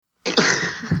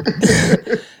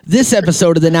This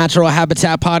episode of the Natural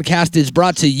Habitat Podcast is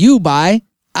brought to you by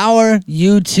our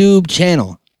YouTube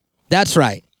channel. That's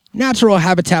right, Natural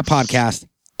Habitat Podcast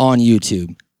on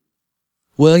YouTube.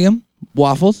 William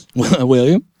Waffles,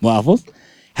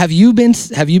 have you been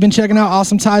checking out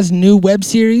Awesome Ty's new web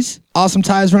series, Awesome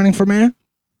Ty's Running for Mayor?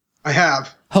 I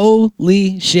have.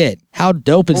 Holy shit! How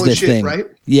dope is this thing? Right?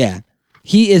 Yeah,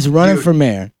 he is running for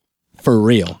mayor for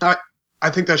real. I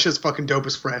think that shit's fucking dope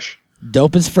as fresh.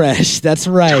 Dope as fresh. That's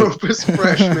right. Dope as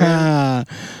fresh, man.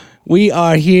 We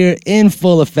are here in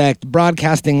full effect,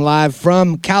 broadcasting live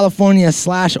from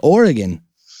California/Oregon.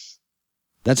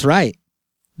 That's right.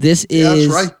 This is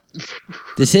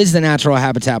the Natural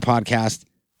Habitat Podcast.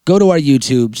 Go to our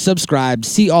YouTube, subscribe,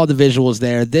 see all the visuals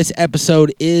there. This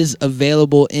episode is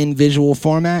available in visual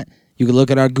format. You can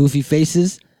look at our goofy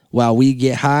faces while we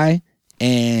get high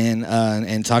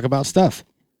and talk about stuff.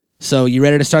 So, you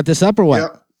ready to start this up or what?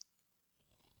 Yep.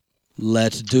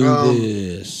 Let's do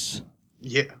this.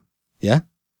 Yeah. Yeah?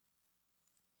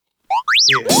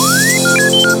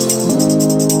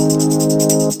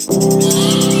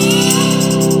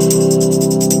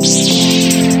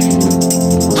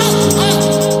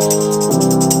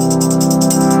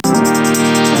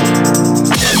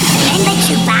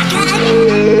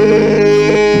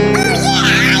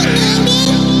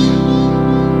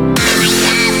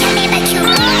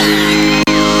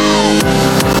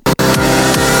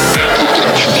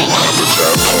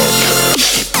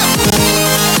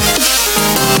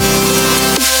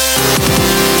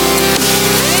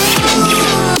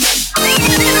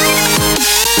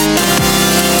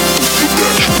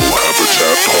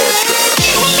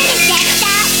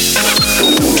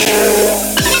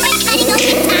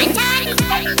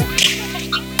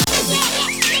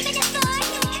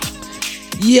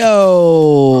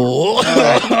 Yo,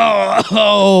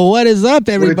 what is up,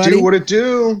 everybody? What it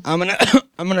do? I'm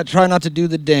gonna try not to do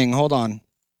the ding. Hold on.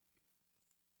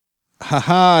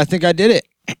 Haha, I think I did it.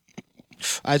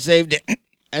 I saved it.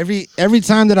 Every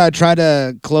time that I try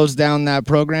to close down that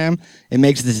program, it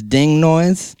makes this ding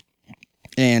noise,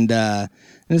 and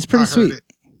it's pretty sweet.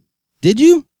 Did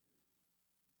you?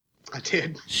 I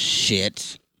did.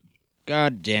 Shit.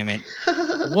 God damn it.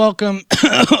 Welcome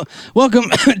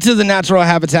to the Natural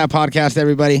Habitat Podcast,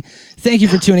 everybody. Thank you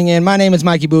for tuning in. My name is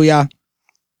Mikey Booyah.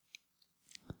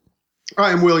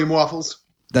 I am William Waffles.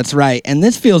 That's right. And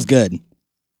this feels good.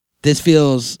 This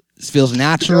feels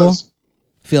natural.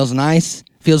 Feels nice.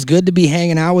 Feels good to be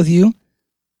hanging out with you.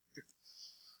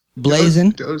 Blazing.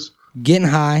 Does. Getting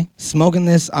high. Smoking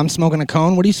this. I'm smoking a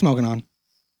cone. What are you smoking on?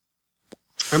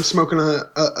 I'm smoking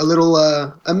a little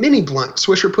a mini blunt.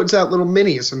 Swisher puts out little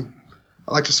minis, and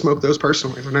I like to smoke those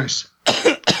personally. They're nice.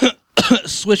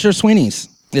 Swisher Sweenies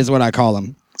is what I call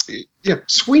them. Yeah,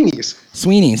 Sweeney's.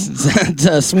 Sweeney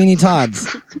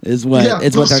Todds is what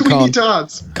what they're called.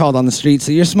 Todds. Called on the street.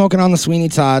 So you're smoking on the Sweeney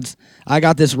Todds. I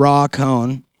got this raw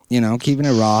cone. Keeping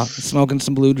it raw. Smoking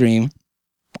some Blue Dream.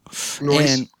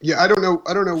 Nice. And yeah, I don't know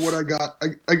what I got.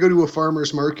 I go to a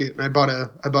farmer's market and I bought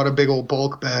a big old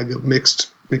bulk bag of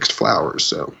mixed flowers.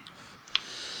 So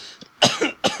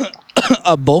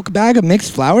a bulk bag of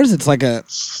mixed flowers? It's like a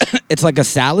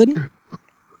salad.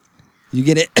 You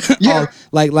get it? Yeah.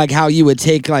 like how you would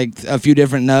take like a few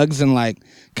different nugs and like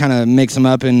kind of mix them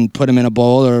up and put them in a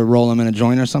bowl or roll them in a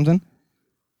joint or something.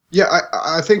 Yeah,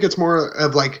 I think it's more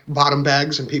of like bottom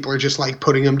bags and people are just like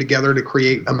putting them together to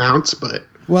create amounts, but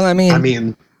well, I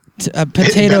mean a potato,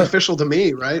 it's beneficial to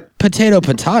me, right? Potato,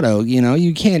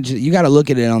 you can't. You got to look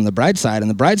at it on the bright side, and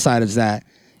the bright side is that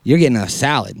you're getting a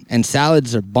salad, and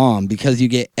salads are bomb because you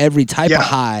get every type of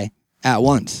high at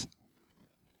once.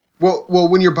 Well,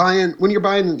 when you're buying,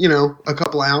 a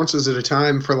couple of ounces at a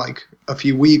time for like a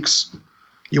few weeks,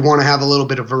 you want to have a little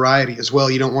bit of variety as well.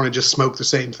 You don't want to just smoke the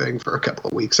same thing for a couple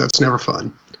of weeks. That's never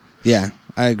fun. Yeah,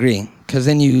 I agree. Because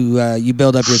then you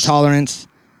build up your tolerance.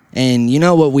 And you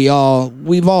know what we've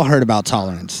all heard about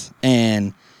tolerance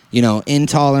and,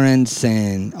 intolerance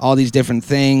and all these different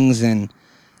things. And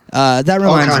that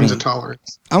reminds me. All kinds of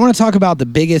tolerance. I want to talk about the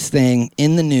biggest thing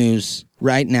in the news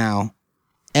right now.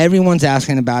 Everyone's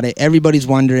asking about it. Everybody's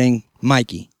wondering,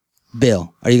 Mikey,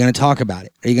 Bill, are you going to talk about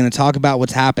it? Are you going to talk about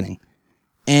what's happening?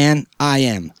 And I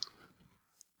am.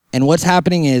 And what's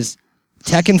happening is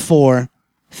Tekken 4,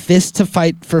 Fist to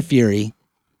Fight for Fury.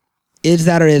 Is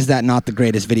that or is that not the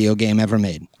greatest video game ever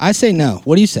made? I say no.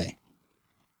 What do you say?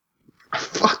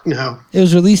 Fuck no. It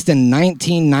was released in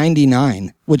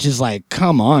 1999, which is like,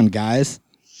 come on, guys.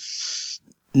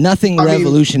 Nothing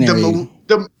revolutionary.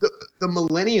 The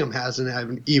millennium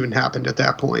hasn't even happened at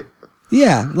that point.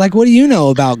 Yeah, like what do you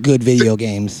know about good video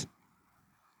games?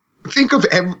 Think of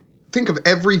of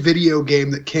every video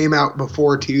game that came out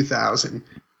before 2000.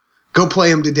 Go play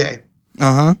them today.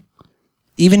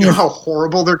 Even you know how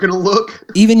horrible they're gonna look.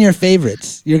 Even your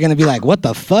favorites, you're gonna be like, "What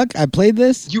the fuck? I played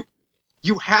this."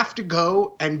 You have to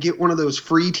go and get one of those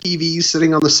free TVs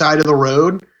sitting on the side of the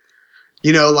road,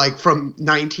 you know, like from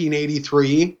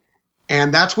 1983,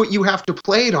 and that's what you have to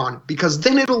play it on, because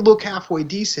then it'll look halfway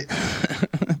decent.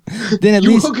 Then at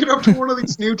least hook it up to one of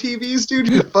these new TVs, dude,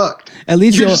 you're fucked. At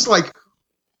least you're just like,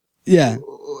 yeah,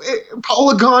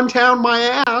 Polygon Town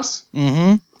my ass.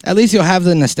 At least you'll have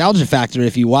the nostalgia factor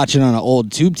if you watch it on an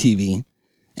old tube TV,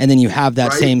 and then you have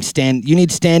that same You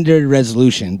need standard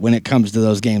resolution when it comes to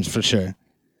those games for sure.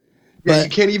 Yeah, but you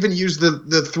can't even use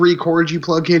the 3 cords you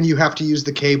plug in. You have to use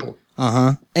the cable.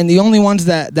 And the only ones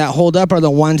that hold up are the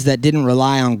ones that didn't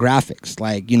rely on graphics,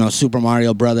 like, you know, Super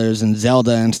Mario Brothers and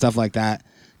Zelda and stuff like that.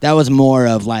 That was more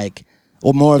of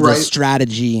the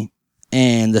strategy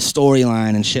and the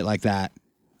storyline and shit like that.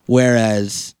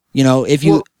 Whereas, you know, if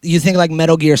you think like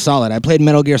Metal Gear Solid, I played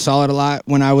Metal Gear Solid a lot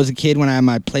when I was a kid, when I had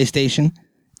my PlayStation.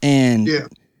 And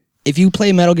if you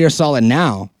play Metal Gear Solid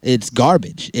now, it's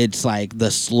garbage. It's like the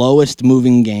slowest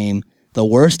moving game, the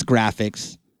worst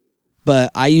graphics.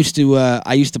 But I used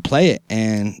to play it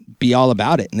and be all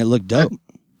about it, and it looked dope.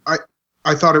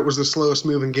 I thought it was the slowest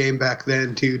moving game back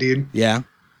then too, dude. Yeah.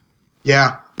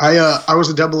 Yeah. I was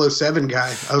a 007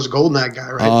 guy. I was a GoldenEye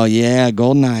guy, right? Oh yeah,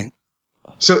 GoldenEye.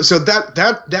 So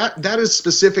that is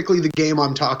specifically the game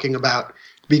I'm talking about,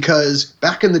 because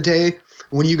back in the day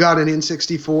when you got an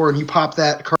N64 and you pop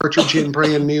that cartridge in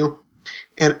brand new,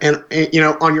 and you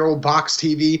know, on your old box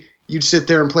TV, you'd sit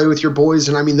there and play with your boys,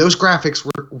 and I mean, those graphics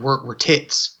were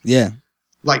tits. Yeah.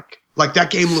 Like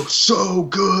that game looked so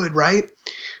good, right?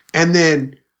 And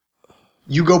then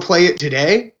you go play it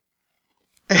today,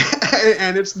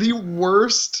 and it's the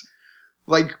worst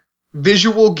like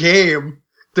visual game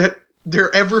that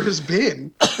there ever has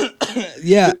been.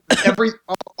 Yeah.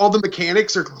 All the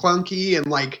mechanics are clunky, and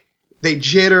like they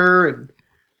jitter, and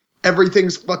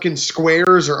everything's fucking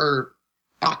squares or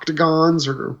octagons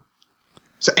or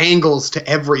angles to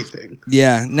everything.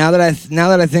 Yeah. Now that I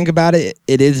think about it,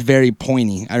 it is very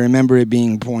pointy. I remember it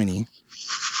being pointy.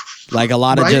 Like a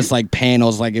lot of just like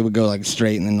panels, like it would go like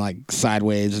straight and then like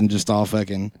sideways and just all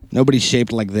fucking, nobody's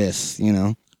shaped like this, you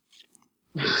know?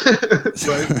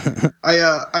 But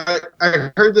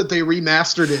I heard that they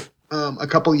remastered it a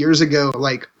couple years ago,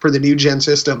 like for the new gen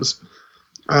systems.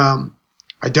 I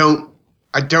don't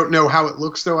know how it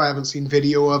looks though. I haven't seen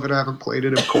video of it. I haven't played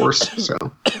it, of course. So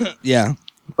yeah,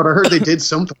 but I heard they did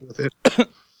something with it.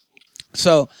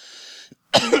 So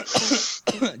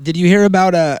did you hear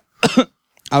about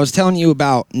I was telling you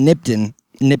about Nipton,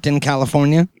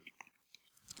 California.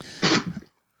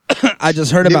 I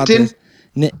just heard about this.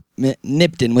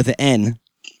 Nipton with an N.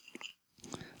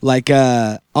 Like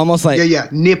almost like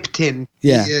Nipton.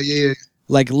 Yeah.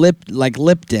 Like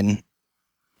Lipton,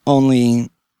 only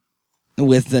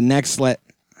with the next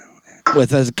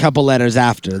with a couple letters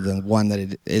after the one that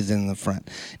it is in the front.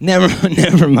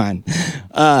 Never mind.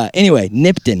 Anyway,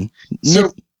 Nipton.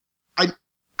 So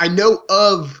I know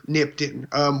of Nipton.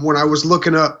 When I was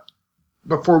looking up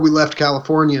before we left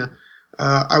California,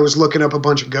 I was looking up a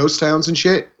bunch of ghost towns and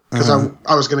shit, because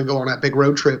I was going to go on that big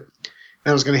road trip,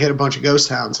 and I was going to hit a bunch of ghost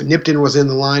towns, and Nipton was in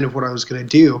the line of what I was going to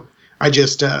do. I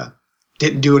just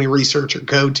didn't do any research or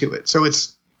go to it, so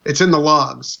it's in the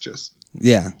logs. Just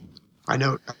I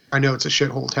know it's a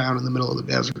shithole town in the middle of the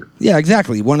desert. Yeah,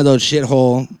 exactly. One of those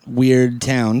shithole weird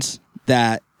towns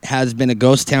that has been a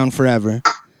ghost town forever.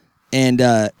 And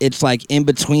it's like in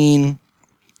between,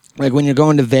 like when you're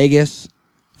going to Vegas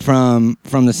from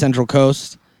the Central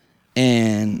Coast,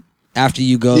 and after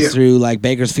you go through like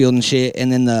Bakersfield and shit,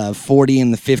 and then the 40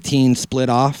 and the 15 split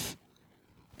off,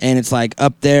 and it's like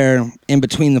up there in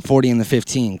between the 40 and the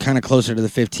 15, kind of closer to the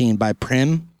 15 by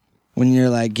Prim, when you're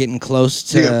like getting close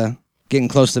to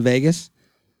Vegas.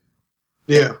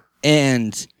 Yeah.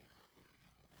 And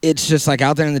it's just like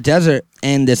out there in the desert,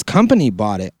 and this company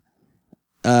bought it.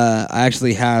 I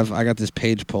got this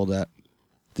page pulled up.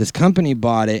 This company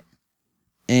bought it,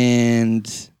 and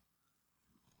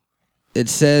it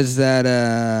says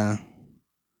that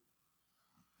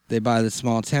they buy the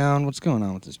small town. What's going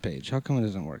on with this page? How come it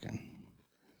isn't working?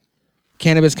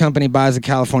 Cannabis company buys a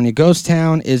California ghost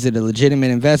town. Is it a legitimate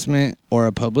investment or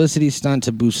a publicity stunt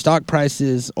to boost stock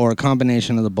prices, or a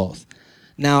combination of the both?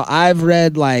 Now, I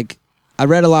read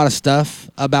a lot of stuff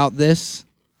about this.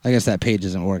 I guess that page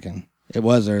isn't working. It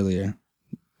was earlier.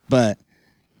 But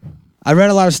I read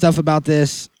a lot of stuff about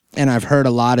this, and I've heard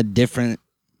a lot of different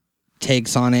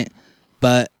takes on it.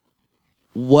 But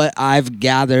what I've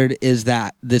gathered is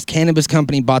that this cannabis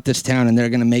company bought this town and they're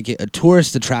going to make it a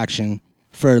tourist attraction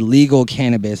for legal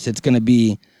cannabis. It's going to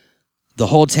be the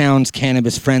whole town's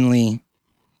cannabis friendly.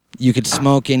 You could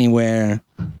smoke anywhere,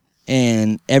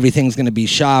 and everything's going to be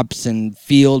shops and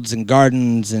fields and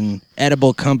gardens and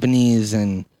edible companies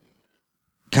and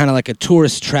kind of like a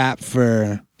tourist trap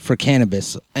for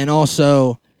cannabis. And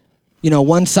also, you know,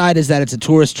 one side is that it's a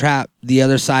tourist trap. The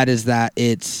other side is that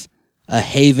it's a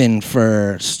haven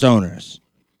for stoners.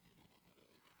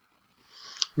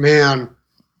 Man.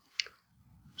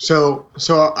 So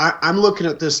I'm looking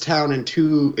at this town in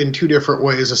two different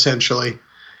ways, essentially.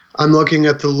 I'm looking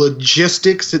at the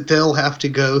logistics that they'll have to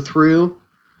go through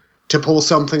to pull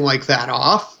something like that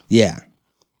off. Yeah.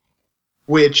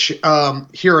 Which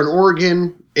here in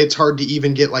Oregon, it's hard to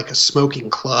even get like a smoking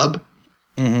club.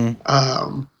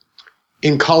 Mm-hmm.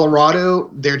 In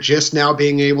Colorado, they're just now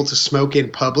being able to smoke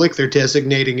in public. They're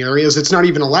designating areas. It's not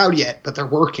even allowed yet, but they're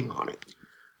working on it.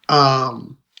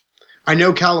 I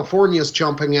know California's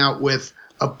jumping out with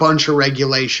a bunch of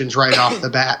regulations right off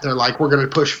the bat. They're like, we're going to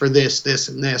push for this, this,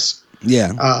 and this.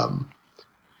 Yeah.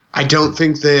 I don't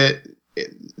think that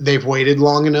they've waited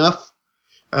long enough.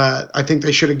 I think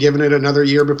they should have given it another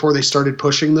year before they started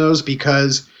pushing those,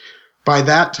 because by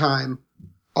that time,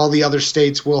 all the other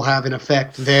states will have in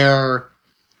effect their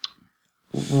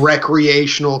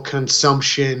recreational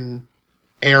consumption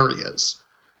areas.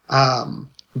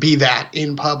 Be that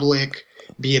in public,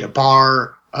 be it a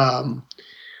bar,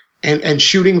 and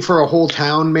shooting for a whole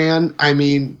town, man. I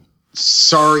mean,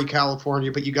 sorry,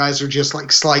 California, but you guys are just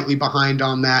like slightly behind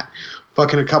on that.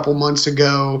 Fucking a couple months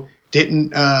ago,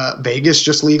 didn't Vegas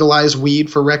just legalize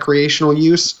weed for recreational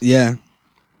use? Yeah.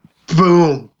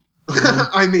 Boom. Mm-hmm.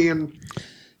 I mean,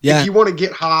 yeah. If you want to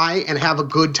get high and have a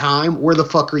good time, where the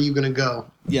fuck are you going to go?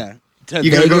 Yeah. To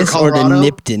you Vegas go to or to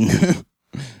Nipton?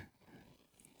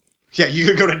 Yeah, you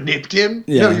gonna go to Nipton?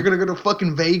 Yeah. No, you're gonna go to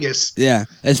fucking Vegas. Yeah,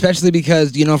 especially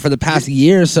because, you know, for the past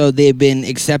year or so, they've been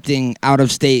accepting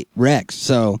out-of-state recs.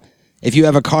 So if you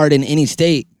have a card in any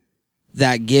state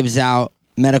that gives out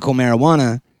medical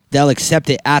marijuana, they'll accept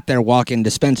it at their walk-in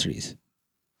dispensaries.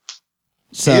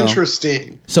 So,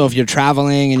 interesting. So if you're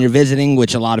traveling and you're visiting,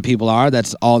 which a lot of people are,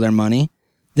 that's all their money,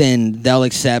 then they'll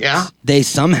accept, they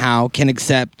somehow can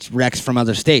accept recs from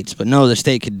other states, but no other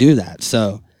state could do that.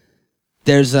 So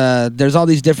there's all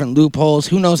these different loopholes.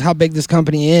 Who knows how big this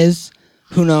company is?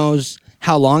 Who knows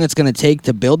how long it's going to take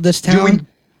to build this town?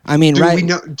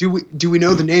 Do we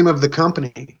know the name of the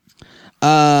company?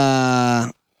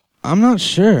 I'm not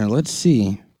sure. Let's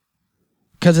see.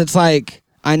 Because it's like,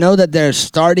 I know that they're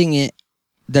starting it.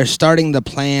 They're starting the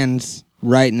plans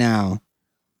right now.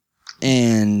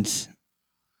 And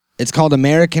it's called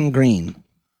American Green.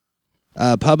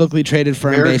 A publicly traded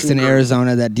firm based in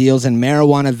Arizona that deals in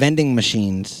marijuana vending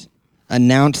machines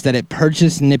announced that it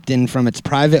purchased Nipton from its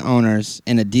private owners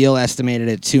in a deal estimated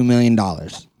at $2 million.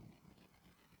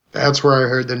 That's where I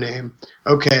heard the name.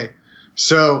 Okay.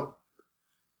 So,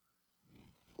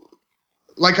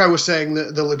 like I was saying,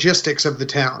 the logistics of the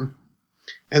town.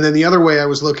 And then the other way I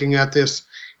was looking at this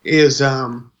is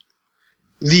not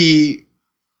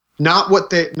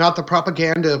the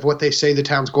propaganda of what they say the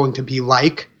town's going to be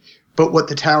like, but what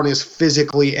the town is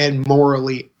physically and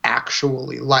morally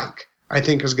actually like, I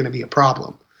think is going to be a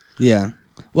problem. Yeah.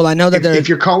 Well, I know that if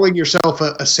you're calling yourself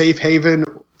a safe haven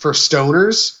for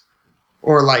stoners,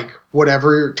 or like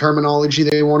whatever terminology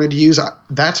they wanted to use,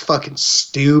 that's fucking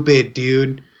stupid,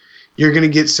 dude. You're going to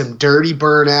get some dirty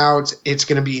burnouts. It's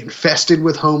going to be infested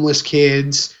with homeless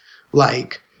kids.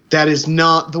 Like, that is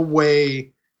not the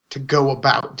way to go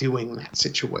about doing that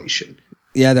situation.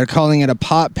 Yeah, they're calling it a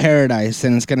pot paradise,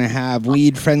 and it's going to have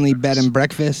weed-friendly bed and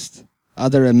breakfast,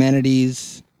 other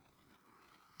amenities.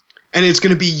 And it's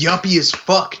going to be yuppie as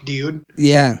fuck, dude.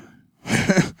 Yeah.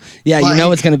 Yeah, like, you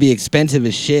know it's going to be expensive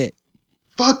as shit.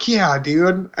 Fuck yeah,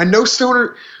 dude. And no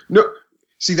stoner... No.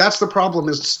 See, that's the problem,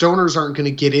 is stoners aren't going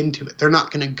to get into it. They're not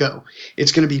going to go.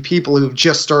 It's going to be people who've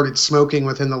just started smoking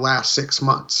within the last 6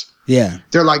 months. Yeah.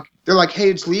 They're like, hey,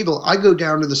 it's legal. I go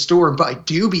down to the store and buy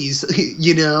doobies,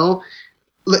 you know?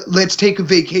 Let's take a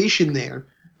vacation there.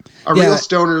 Real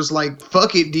stoner's like,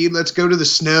 fuck it, dude. Let's go to the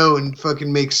snow and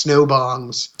fucking make snow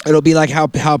bongs. It'll be like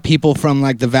how people from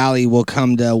like the valley will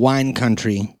come to wine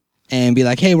country and be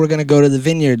like, hey, we're going to go to the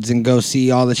vineyards and go see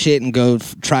all the shit and go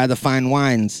try the fine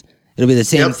wines. It'll be the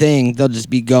same thing. They'll just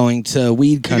be going to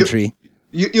weed country.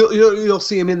 You'll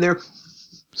see them in there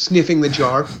sniffing the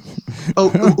jar.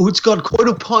 Oh, it's got quite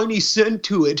a piney scent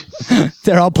to it.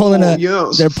 They're all pulling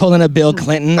they're pulling a Bill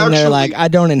Clinton. Actually, and they're like, I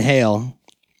don't inhale.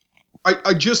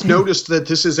 I just noticed that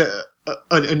this is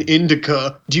an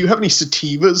indica. Do you have any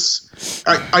sativas?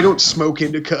 I don't smoke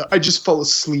indica. I just fall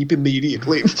asleep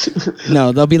immediately.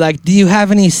 No, they'll be like, do you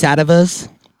have any sativas?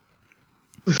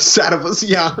 Sativas,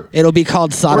 yeah. It'll be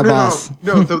called Sadavas.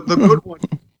 No, the good one.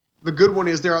 The good one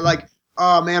is they're like,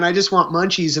 oh man, I just want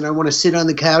munchies and I want to sit on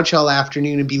the couch all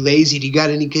afternoon and be lazy. Do you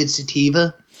got any good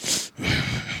sativa?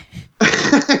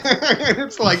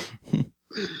 It's like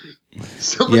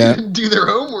somebody didn't do their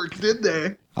homework, did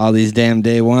they? All these damn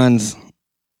day ones.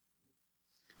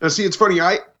 Now, see, it's funny.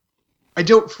 I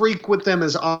don't frequent them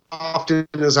as often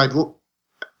as I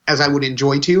would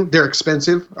enjoy to. They're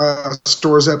expensive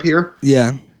stores up here.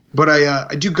 Yeah, but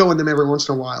I do go in them every once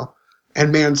in a while.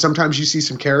 And man, sometimes you see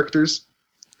some characters,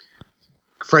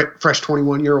 fresh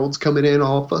 21-year-olds coming in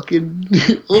all fucking.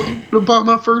 I bought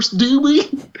my first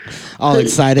doobie. All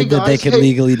excited that they could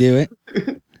legally do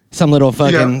it. Some little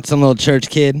church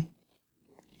kid.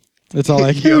 It's all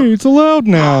like, hey, it's allowed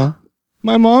now.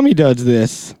 My mommy does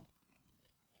this.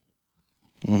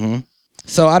 Mm-hmm.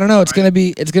 So I don't know. It's gonna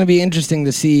be interesting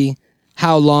to see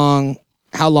how long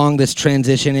this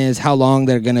transition is. How long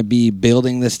they're gonna be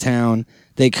building this town.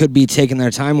 They could be taking their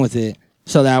time with it,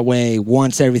 so that way,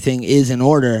 once everything is in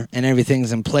order and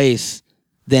everything's in place,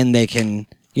 then they can,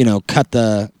 cut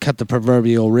the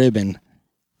proverbial ribbon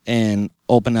and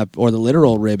open up, or the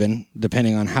literal ribbon,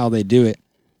 depending on how they do it,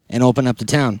 and open up the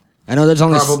town. I know there's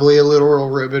only probably a literal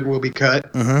ribbon will be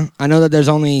cut. I know that there's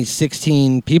only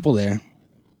 16 people there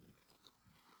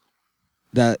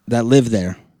that live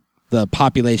there. The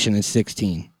population is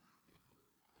 16.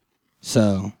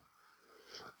 So,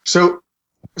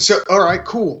 all right,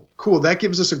 cool. That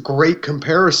gives us a great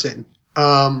comparison.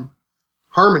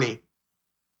 Harmony.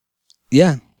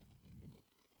 Yeah.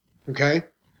 Okay.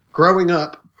 Growing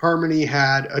up, Harmony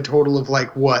had a total of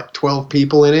 12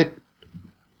 people in it?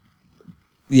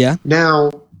 Yeah.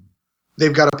 Now,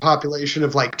 they've got a population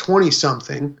of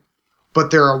 20-something,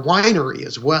 but they're a winery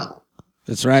as well.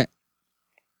 That's right.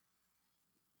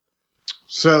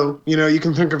 So, you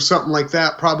can think of something like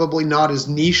that. Probably not as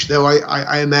niche, though.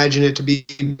 I imagine it to be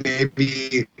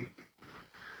maybe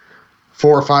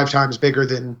 4 or 5 times bigger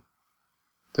than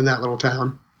that little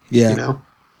town. Yeah.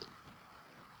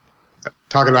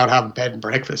 Talking about having bed and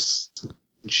breakfast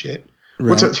and shit.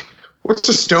 Right. What's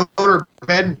a stoner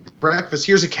bed and breakfast?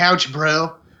 Here's a couch,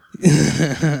 bro. Be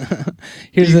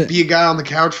a guy on the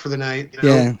couch for the night.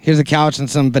 Yeah, here's a couch and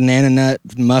some banana nut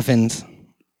muffins.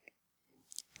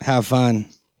 Have fun.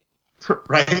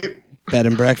 Right? Bed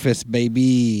and breakfast,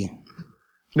 baby.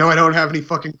 No, I don't have any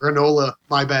fucking granola.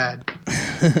 My bad.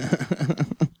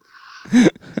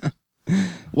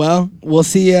 Well, we'll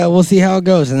see how it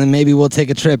goes, and then maybe we'll take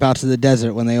a trip out to the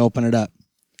desert when they open it up.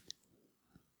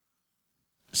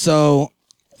 So,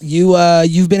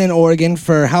 you've been in Oregon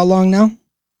for how long now?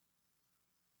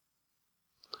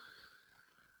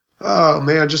 Oh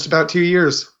man, just about 2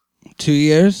 years. 2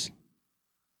 years?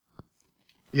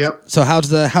 Yep. So how's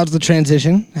the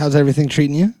transition? How's everything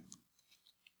treating you?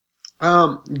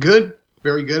 Good.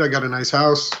 Very good. I got a nice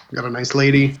house. Got a nice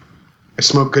lady. I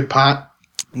smoke good pot.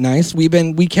 Nice. We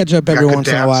catch up every once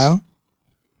in a while.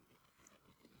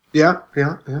 Yeah.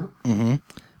 Mm-hmm.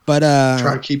 But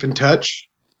try to keep in touch.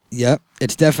 Yep.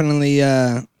 It's definitely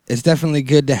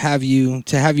good to have you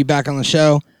back on the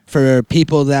show. For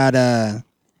people that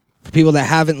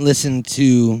haven't listened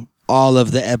to all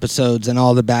of the episodes and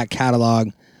all the back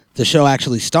catalog, the show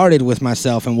actually started with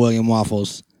myself and William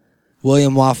Waffles.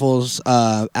 William Waffles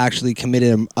actually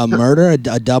committed a murder,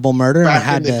 a double murder, back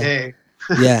and in the day.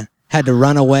 had to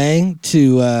run away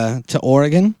to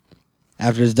Oregon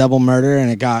after his double murder,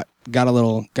 and it got a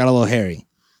little hairy.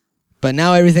 But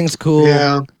now everything's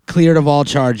cool, cleared of all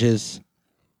charges,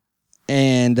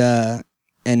 and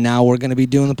now we're gonna be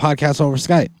doing the podcast over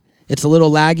Skype. It's a little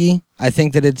laggy. I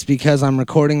think that it's because I'm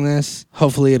recording this.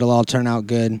 Hopefully, it'll all turn out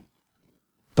good.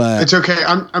 But it's okay.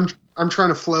 I'm trying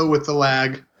to flow with the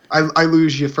lag. I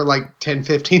lose you for 10,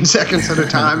 15 seconds at a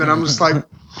time, and I'm just like,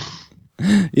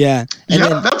 yeah. And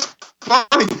then, that's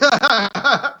funny.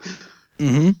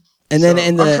 Mm-hmm. And then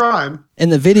in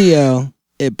the video,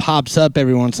 it pops up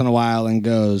every once in a while and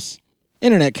goes,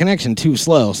 internet connection too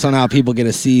slow. So now people get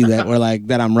to see that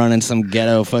that I'm running some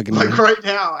ghetto fucking right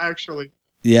now, actually.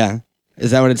 Yeah.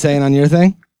 Is that what it's saying on your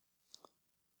thing?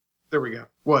 There we go.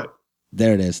 What?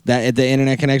 There it is. That the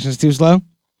internet connection is too slow?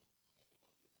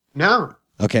 No.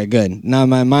 Okay, good. No,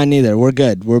 mine neither. We're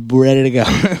good. We're ready to go.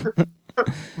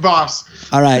 Boss.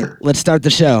 All right, let's start the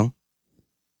show.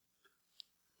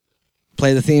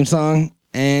 Play the theme song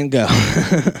and go.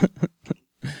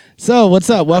 So, what's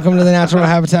up? Welcome to the Natural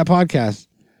Habitat Podcast.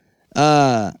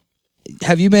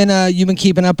 Have you been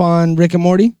keeping up on Rick and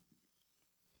Morty?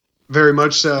 Very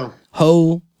much so.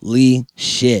 Holy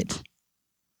shit.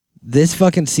 This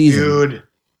fucking season. Dude.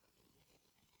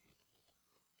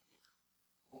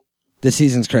 This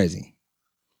season's crazy.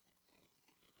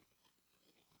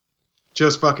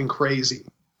 Just fucking crazy.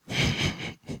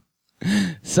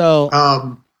 So.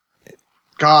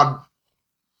 God.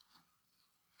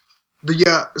 But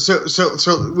yeah, so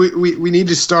we need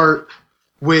to start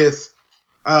with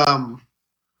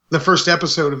the first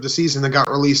episode of the season that got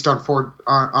released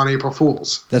on April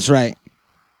Fool's. That's right.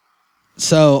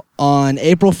 So on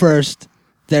April 1st,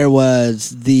 there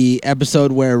was the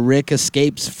episode where Rick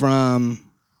escapes from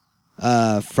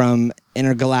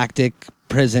intergalactic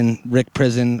prison, Rick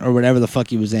prison, or whatever the fuck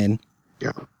he was in.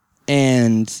 Yeah.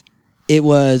 And it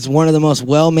was one of the most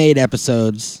well-made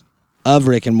episodes of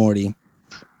Rick and Morty.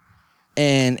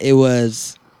 And it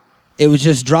was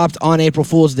just dropped on April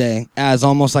Fool's Day as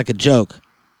almost like a joke.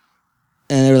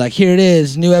 And they were like, here it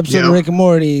is, new episode of Rick and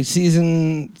Morty,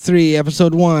 season 3,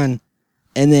 episode 1.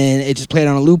 And then it just played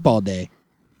on a loop all day.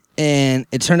 And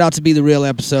it turned out to be the real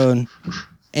episode.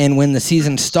 And when the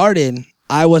season started,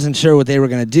 I wasn't sure what they were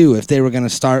going to do. If they were going to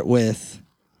start with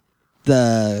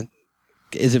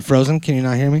is it frozen? Can you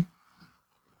not hear me?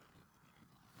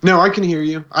 No, I can hear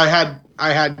you. I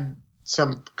had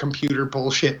some computer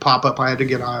bullshit pop up. I had to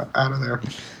get out of there.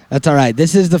 That's all right.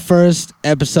 This is the first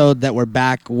episode that we're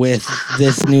back with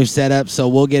this new setup, so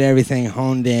we'll get everything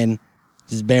honed in.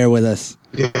 Just bear with us.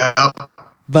 Yeah.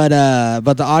 But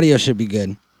the audio should be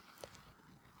good.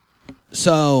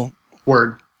 So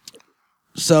word.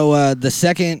 So the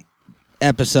second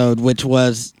episode, which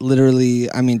was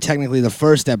technically the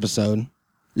first episode.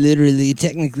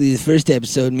 Technically the first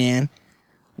episode, man.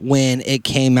 When it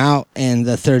came out and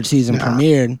the third season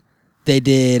premiered, they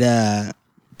did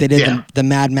the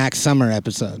Mad Max Summer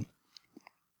episode.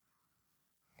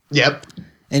 Yep.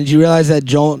 And did you realize that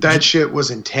that shit was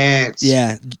intense.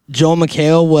 Yeah. Joel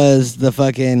McHale was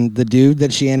the dude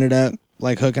that she ended up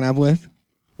like hooking up with?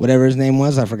 Whatever his name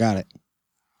was, I forgot it.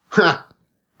 I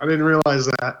didn't realize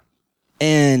that.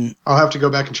 And I'll have to go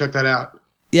back and check that out.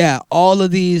 Yeah,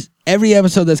 every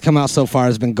episode that's come out so far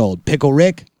has been gold. Pickle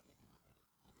Rick,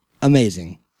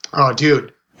 amazing. Oh,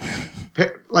 dude.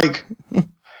 Like,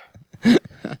 the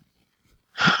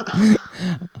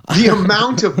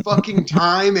amount of fucking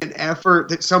time and effort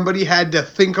that somebody had to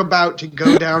think about to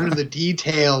go down to the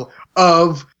detail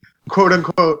of, quote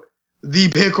unquote, the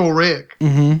Pickle Rick.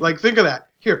 Mm-hmm. Like, think of that.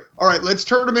 Here, all right, let's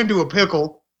turn him into a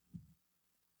pickle.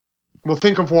 We'll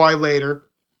think of why later.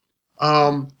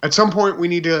 At some point, we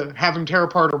need to have him tear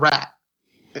apart a rat.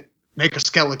 Make a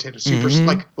skeleton, a super,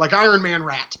 like Iron Man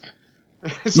rat.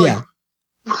 It's like,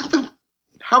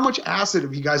 how much acid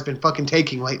have you guys been fucking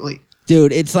taking lately?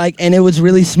 Dude, it's like, and it was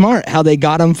really smart how they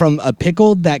got him from a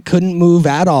pickle that couldn't move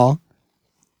at all,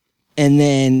 and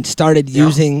then started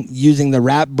using the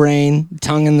rat brain,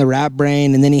 tongue in the rat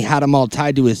brain, and then he had them all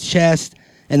tied to his chest,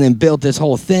 and then built this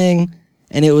whole thing,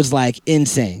 and it was like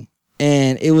insane.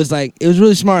 And it was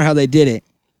really smart how they did it,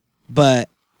 but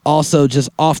also just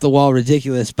off the wall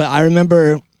ridiculous. But I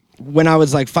remember when I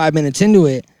was like 5 minutes into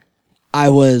it, I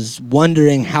was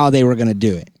wondering how they were going to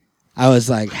do it. I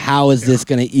was like, how is this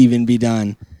going to even be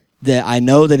done? That I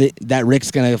know that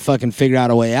Rick's going to fucking figure out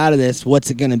a way out of this.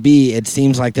 What's it going to be? It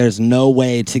seems like there's no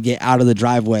way to get out of the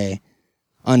driveway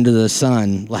under the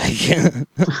sun. Like,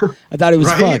 I thought it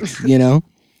was fucked, you know?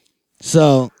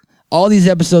 So all these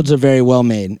episodes are very well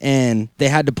made, and they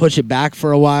had to push it back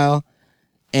for a while,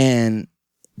 and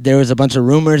there was a bunch of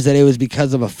rumors that it was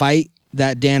because of a fight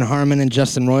that Dan Harmon and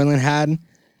Justin Roiland had,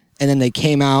 and then they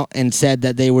came out and said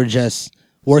that they were just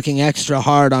working extra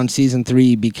hard on season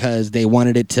 3 because they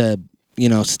wanted it to,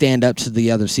 stand up to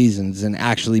the other seasons and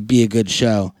actually be a good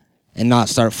show and not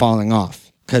start falling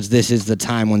off, because this is the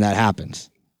time when that happens.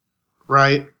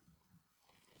 Right.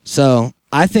 So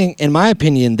I think, in my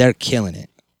opinion, they're killing it.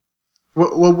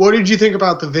 Well, what did you think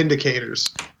about the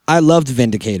Vindicators? I loved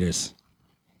Vindicators.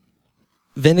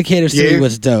 Vindicators 3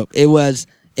 was dope. It was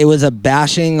a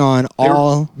bashing on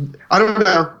all... I don't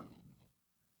know.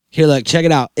 Here, look, check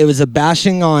it out. It was a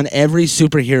bashing on every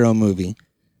superhero movie.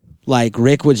 Like,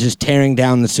 Rick was just tearing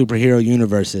down the superhero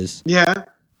universes. Yeah.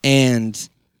 And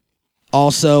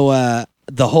also,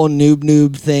 the whole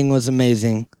noob thing was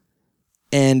amazing.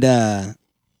 And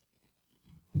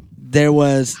there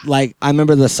was, like, I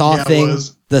remember the Saw thing.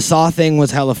 The Saw thing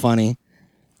was hella funny,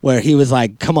 where he was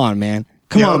like, come on, man.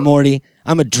 Come on, Morty.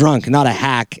 I'm a drunk, not a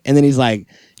hack. And then he's like,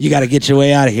 you got to get your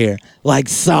way out of here. Like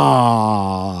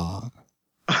Saw.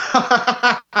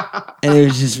 And it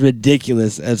was just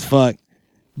ridiculous as fuck.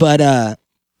 But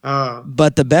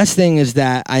the best thing is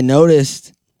that I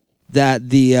noticed that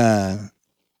the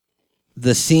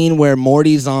the scene where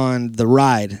Morty's on the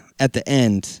ride at the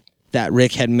end that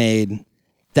Rick had made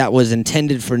that was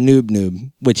intended for Noob Noob,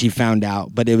 which he found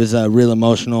out, but it was a real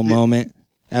emotional moment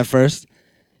at first.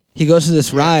 He goes to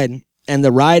this ride, and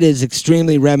the ride is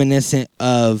extremely reminiscent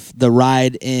of the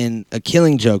ride in A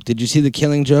Killing Joke. Did you see The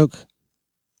Killing Joke?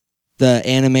 The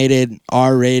animated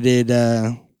R-rated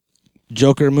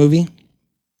Joker movie?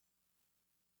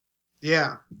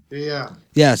 Yeah.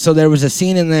 Yeah, so there was a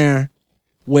scene in there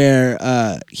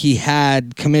where he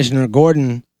had Commissioner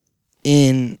Gordon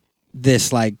in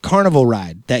this like carnival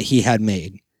ride that he had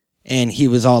made, and he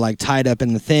was all like tied up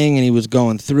in the thing and he was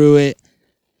going through it,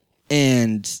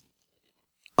 and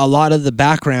a lot of the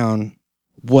background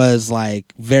was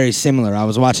like very similar. I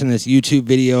was watching this YouTube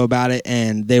video about it,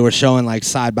 and they were showing like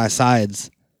side by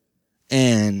sides,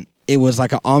 and it was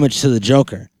like an homage to the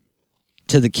Joker,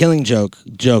 to The Killing Joke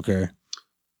Joker,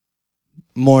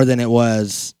 more than it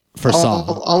was for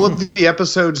Saul. All of the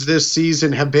episodes this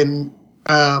season have been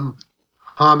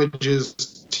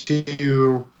homages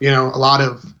to a lot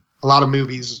of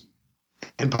movies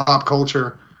and pop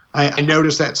culture. I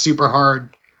noticed that super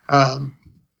hard,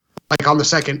 like on the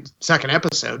second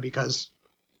episode, because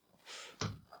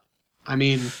I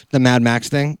mean the Mad Max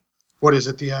thing. What is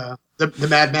it? The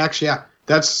Mad Max? Yeah,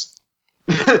 that's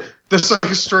that's like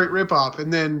a straight ripoff,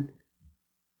 and then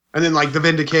like the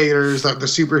Vindicators, like the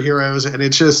superheroes, and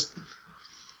it's just.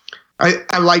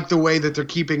 I like the way that they're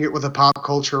keeping it with a pop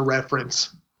culture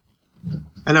reference.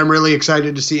 And I'm really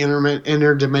excited to see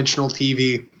interdimensional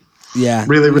TV. Yeah.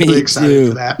 Really excited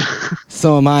for that.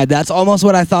 So am I. That's almost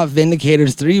what I thought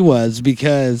Vindicators 3 was,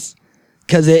 because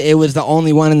it was the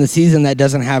only one in the season that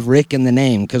doesn't have Rick in the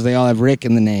name, because they all have Rick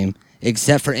in the name,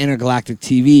 except for Intergalactic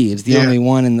TV. It's the only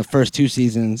one in the first 2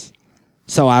 seasons.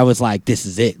 So I was like, this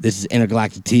is it. This is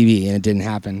Intergalactic TV, and it didn't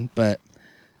happen. But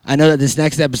I know that this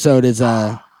next episode is...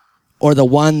 or the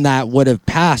one that would have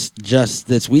passed just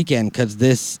this weekend, because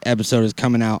this episode is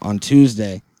coming out on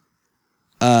Tuesday,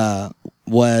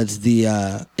 was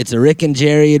it's a Rick and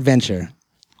Jerry adventure.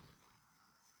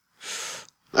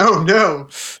 Oh, no.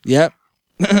 Yep.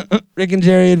 Rick and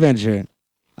Jerry adventure.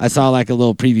 I saw like a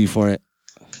little preview for it.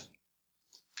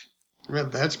 Well,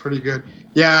 that's pretty good.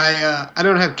 Yeah, I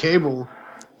don't have cable,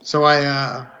 so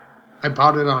I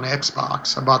bought it on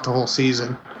Xbox. I bought the whole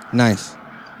season. Nice.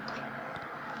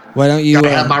 Why don't you...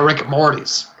 Gotta have my Rick and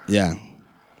Morty's. Yeah,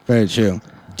 very true.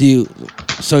 Do you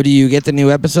get the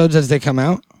new episodes as they come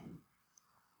out?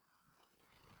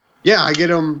 Yeah, I get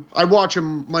them. I watch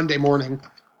them Monday morning.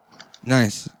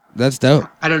 Nice. That's dope.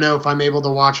 I don't know if I'm able to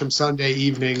watch them Sunday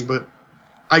evening, but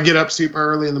I get up super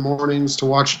early in the mornings to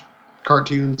watch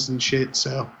cartoons and shit,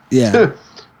 so... Yeah.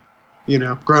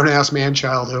 Grown-ass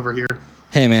man-child over here.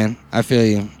 Hey, man, I feel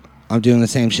you. I'm doing the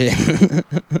same shit.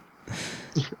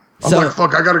 I'm like,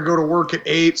 fuck, I got to go to work at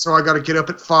 8, so I got to get up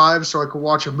at 5 so I can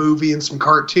watch a movie and some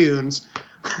cartoons.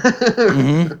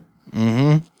 I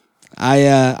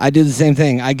do the same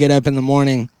thing. I get up in the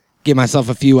morning, give myself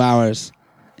a few hours,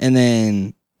 and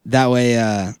then that way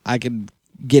I could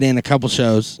get in a couple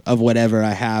shows of whatever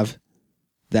I have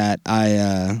that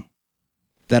I'm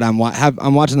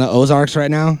watching the Ozarks right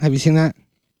now. Have you seen that?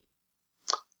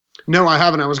 No, I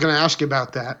haven't. I was going to ask you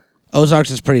about that.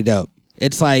 Ozarks is pretty dope.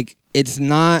 It's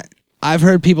not... I've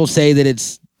heard people say that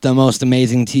it's the most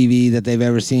amazing TV that they've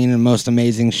ever seen and most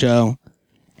amazing show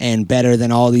and better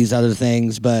than all these other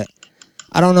things, but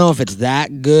I don't know if it's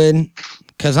that good,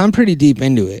 because I'm pretty deep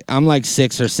into it. I'm like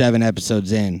 6 or 7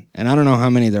 episodes in, and I don't know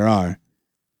how many there are,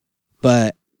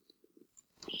 but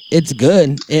it's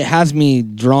good. It has me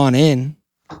drawn in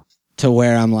to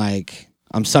where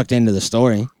I'm sucked into the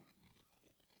story.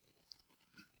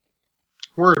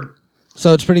 Word.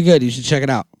 So it's pretty good. You should check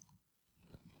it out.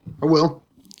 I will.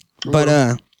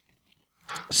 But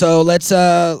so let's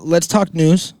talk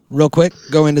news real quick.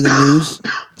 Go into the news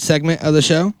segment of the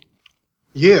show.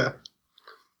 Yeah.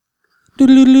 All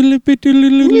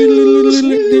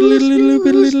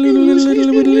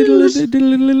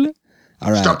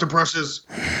right. Stop the brushes.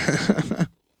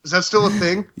 Is that still a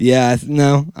thing? Yeah,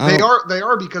 no. They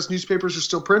are because newspapers are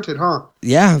still printed, huh?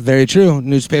 Yeah, very true.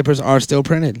 Newspapers are still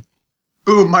printed.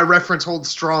 Boom, my reference holds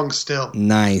strong still.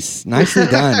 Nice. Nicely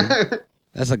done.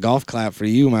 That's a golf clap for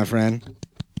you, my friend.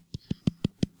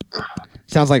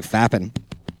 Sounds like fapping.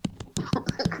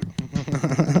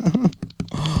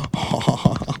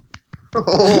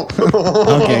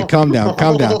 Okay, calm down.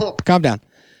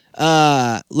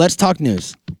 Let's talk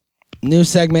news. News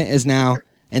segment is now,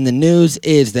 and the news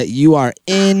is that you are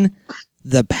in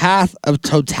the path of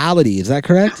totality. Is that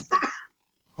correct?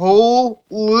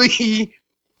 Holy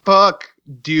fuck,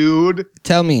 dude.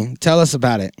 Tell us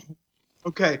about it.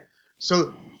 Okay,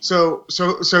 so So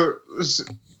here's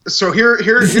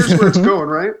where it's going,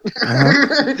 right?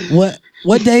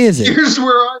 What day is it? Here's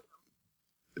where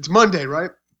it's Monday,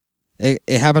 right?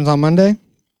 It happens on Monday?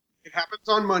 It happens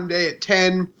on Monday at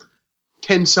 10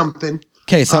 something.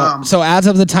 Okay, so as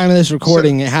of the time of this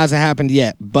recording, it hasn't happened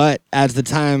yet, but as the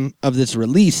time of this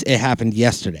release, it happened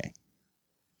yesterday.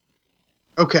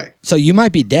 Okay. So you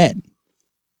might be dead.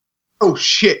 Oh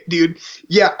shit, dude.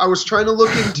 Yeah, I was trying to look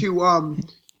into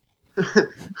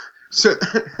so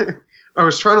I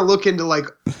was trying to look into like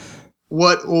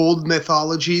what old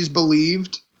mythologies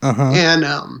believed.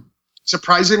 And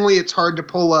surprisingly it's hard to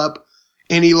pull up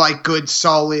any like good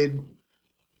solid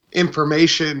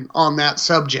information on that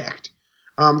subject.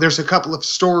 There's a couple of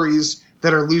stories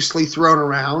that are loosely thrown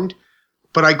around,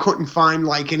 but I couldn't find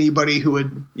like anybody who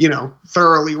had,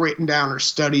 thoroughly written down or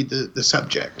studied the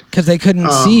subject. Because they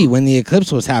couldn't see when the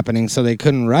eclipse was happening, so they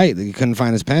couldn't write. They couldn't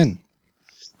find his pen.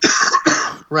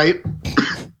 Right.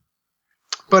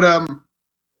 But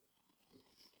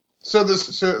so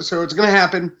it's gonna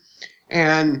happen,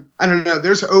 and I don't know.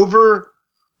 There's over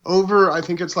I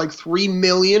think it's like 3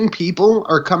 million people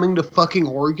are coming to fucking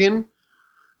Oregon.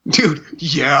 Dude,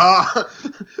 yeah.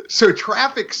 So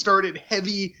traffic started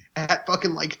heavy at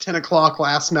fucking like 10 o'clock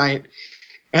last night,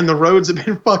 and the roads have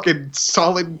been fucking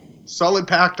solid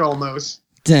packed almost.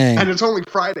 Dang. And it's only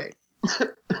Friday.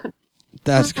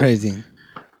 That's crazy.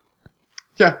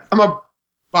 Yeah, my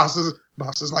boss is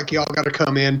like, y'all gotta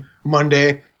come in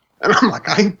Monday. And I'm like,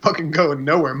 I ain't fucking going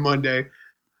nowhere Monday.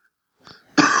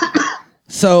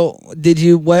 So what did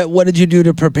you do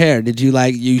to prepare? Did you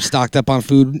you stocked up on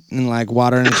food and like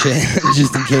water and shit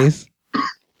just in case?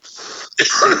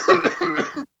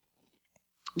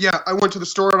 Yeah, I went to the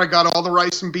store and I got all the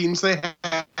rice and beans they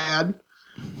had.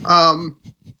 I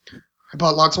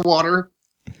bought lots of water.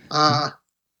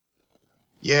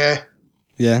 Yeah.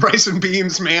 Rice and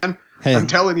beans, man. Hey, I'm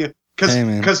telling you,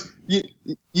 because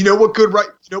you know what good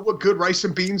rice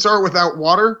and beans are without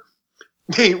water?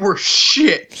 They ain't worth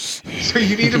shit. So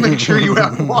you need to make sure you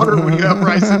have water when you have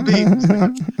rice and beans.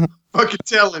 Fucking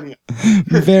telling you.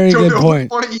 Very good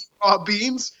point. Want to eat raw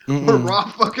beans or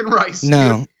raw fucking rice?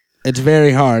 No, dude. It's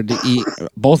very hard to eat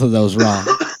both of those raw.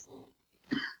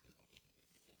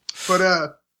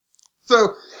 But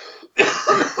so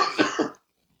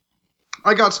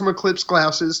I got some eclipse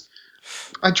glasses.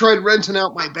 I tried renting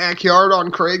out my backyard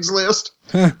on Craigslist.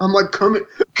 I'm like, come and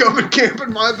camp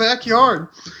in my backyard.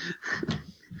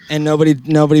 And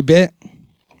nobody bit?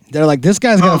 They're like, this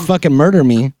guy's gonna fucking murder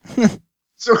me.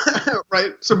 So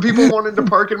right, some people wanted to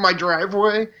park in my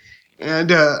driveway,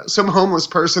 and some homeless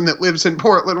person that lives in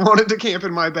Portland wanted to camp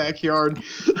in my backyard.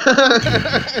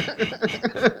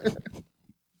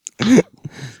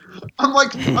 I'm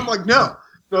like, no,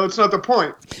 it's not the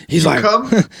point. He's you come,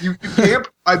 you camp,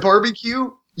 I barbecue,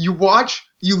 you watch,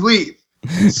 you leave.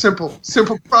 Simple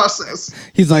process.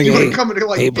 He's like,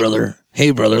 hey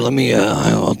brother, let me,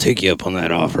 I'll take you up on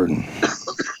that offer.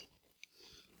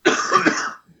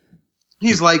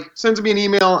 He's like, sends me an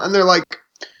email, and they're like,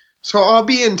 so I'll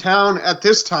be in town at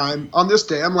this time on this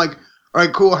day. I'm like, all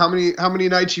right, cool. How many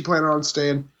nights you planning on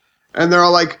staying? And they're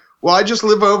all like, well, I just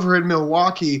live over in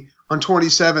Milwaukee on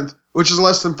 27th, which is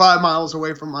less than 5 miles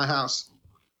away from my house.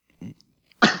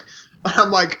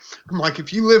 I'm like,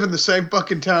 if you live in the same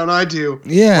fucking town I do,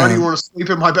 why do you want to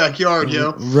sleep in my backyard,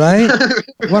 yo? Right?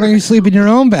 Why don't you sleep in your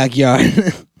own backyard?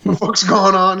 What the fuck's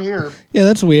going on here? Yeah,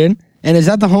 that's weird. And is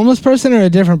that the homeless person or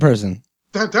a different person?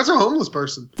 That's a homeless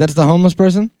person. That's the homeless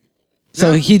person?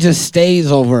 So he just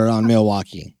stays over on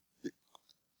Milwaukee.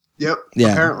 Yep.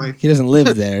 Yeah. Apparently. He doesn't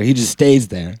live there. He just stays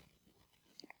there.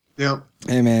 Yep.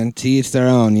 Hey, man, to each their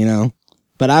own,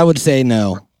 But I would say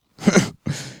no.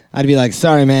 I'd be like,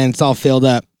 sorry, man, it's all filled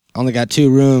up. I only got 2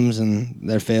 rooms, and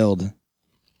they're filled.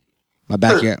 My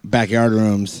backyard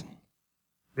rooms.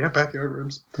 Yeah, backyard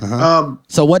rooms. Uh-huh.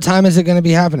 So what time is it going to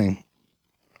be happening?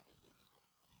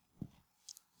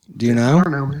 Do you know? I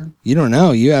don't know, man. You don't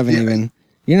know. You haven't even...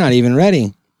 You're not even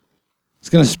ready. It's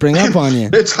going to spring up on you.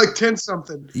 It's like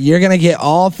 10-something. You're going to get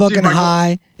all fucking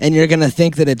high, and you're going to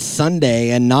think that it's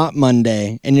Sunday and not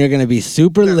Monday, and you're going to be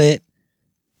super lit,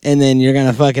 and then you're going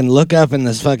to fucking look up, and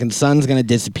this fucking sun's going to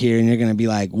disappear, and you're going to be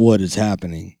like, what is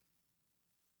happening?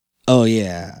 Oh,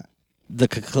 yeah. The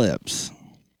eclipse.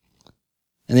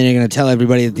 And then you're going to tell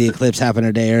everybody that the eclipse happened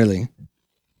a day early.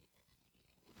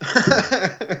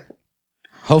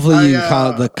 Hopefully you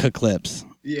call it the eclipse.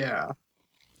 Yeah.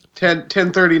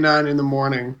 10:39 in the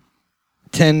morning.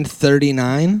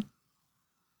 10:39?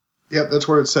 Yep, that's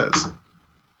what it says.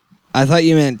 I thought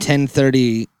you meant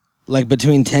 10:30, like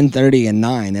between 10:30 and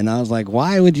 9, and I was like,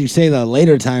 why would you say the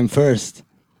later time first?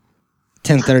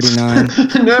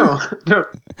 10:39. No.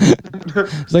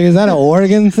 It's like, is that an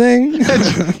Oregon thing?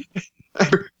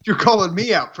 You're calling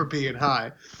me out for being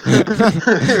high.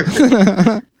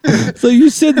 So you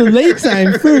said the late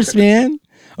time first, man.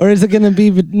 Or is it going to be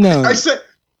no? I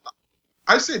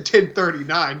said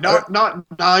 10:39,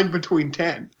 not 9 between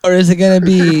 10. Or is it going to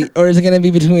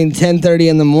be between 10:30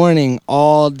 in the morning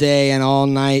all day and all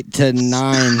night to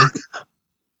 9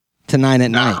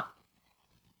 at night?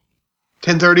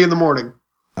 10:30 in the morning.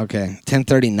 Okay,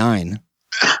 10:39.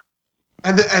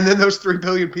 And then those 3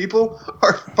 billion people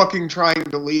are fucking trying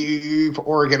to leave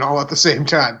Oregon all at the same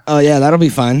time. Oh yeah, that'll be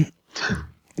fun.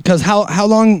 Because how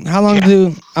long I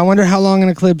wonder how long an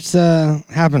eclipse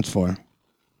happens for?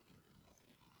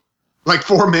 Like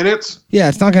 4 minutes? Yeah,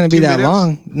 it's not going to be that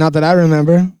long. Not that I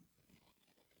remember.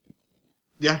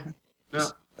 Yeah.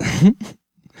 No.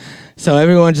 So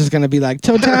everyone's just going to be like,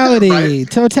 totality, Right.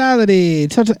 totality.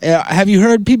 Have you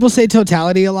heard people say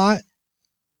totality a lot?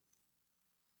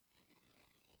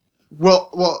 Well,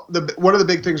 one of the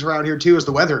big things around here too is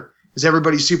the weather. Is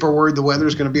everybody super worried the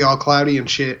weather's going to be all cloudy and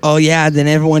shit? Oh yeah, then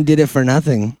everyone did it for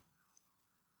nothing.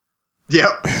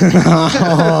 Yep.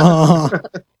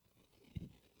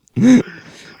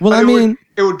 Well, I mean,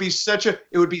 it would be such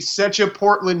a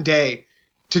Portland day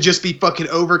to just be fucking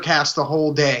overcast the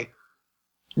whole day.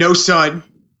 No sun,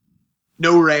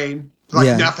 no rain,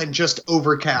 nothing, just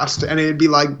overcast, and it'd be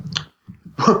like,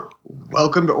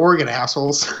 welcome to Oregon,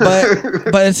 assholes.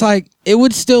 but it's like, it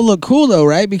would still look cool though,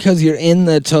 right? Because you're in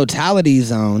the totality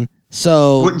zone,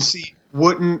 so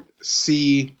wouldn't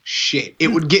see shit. It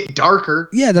would get darker.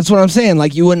 Yeah, that's what I'm saying.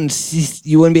 Like you wouldn't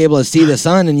be able to see the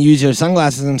sun and use your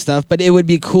sunglasses and stuff, but it would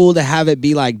be cool to have it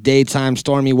be like daytime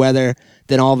stormy weather,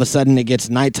 then all of a sudden it gets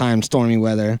nighttime stormy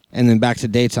weather, and then back to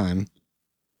daytime.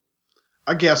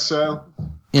 I guess so.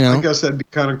 You know, I guess that'd be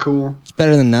kind of cool. It's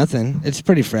better than nothing. It's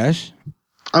pretty fresh.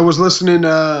 I was listening.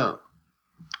 I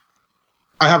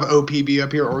have OPB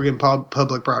up here, Oregon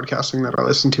Public Broadcasting, that I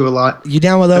listen to a lot. You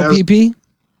down with OPP?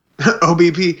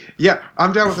 OBP. Yeah,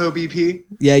 I'm down with OBP.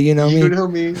 Yeah, you know me. You know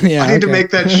me. Yeah, I need to make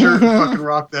that shirt and fucking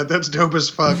rock that. That's dope as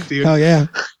fuck, dude. Oh yeah.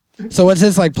 So what's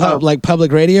this like? Like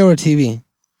public radio or TV?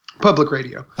 Public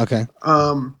radio. Okay.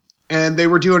 And they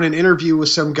were doing an interview with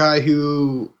some guy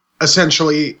who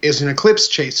essentially is an eclipse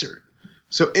chaser.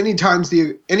 So anytime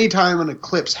an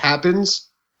eclipse happens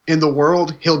in the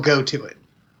world, he'll go to it.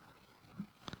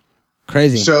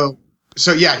 Crazy. So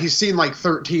yeah, he's seen like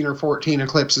 13 or 14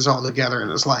 eclipses all together in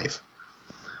his life.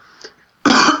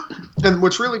 And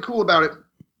what's really cool about it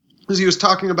is he was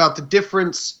talking about the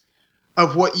difference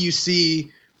of what you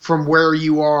see from where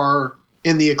you are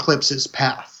in the eclipse's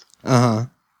path. Uh-huh.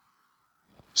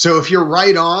 So if you're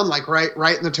right on, like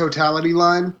right in the totality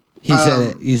line, he said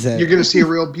it. You said you're going to see a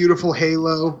real beautiful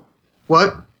halo.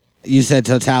 What? You said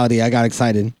totality. I got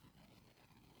excited.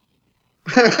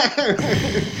 You're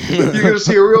going to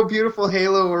see a real beautiful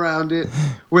halo around it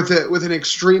with an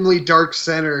extremely dark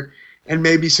center and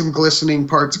maybe some glistening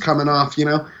parts coming off, you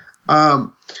know?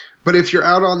 But if you're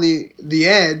out on the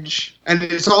edge, and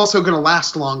it's also going to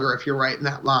last longer if you're right in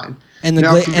that line. And the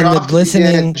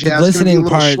glistening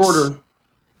parts. Shorter.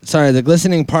 Sorry, the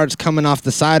glistening parts coming off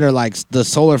the side are like the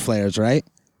solar flares, right?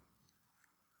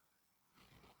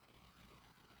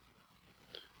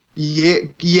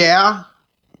 Yeah.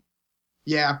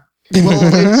 Well,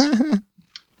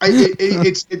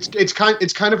 it's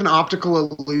kind of an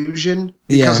optical illusion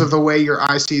because of the way your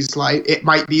eye sees light. It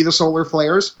might be the solar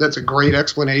flares. That's a great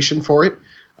explanation for it.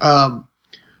 Then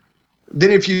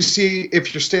if you're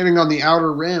standing on the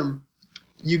outer rim,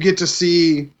 you get to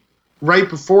see right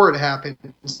before it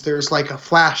happens. There's like a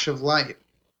flash of light,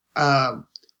 and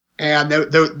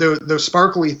those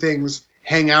sparkly things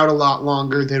hang out a lot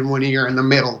longer than when you're in the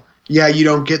middle. Yeah, you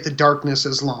don't get the darkness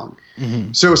as long.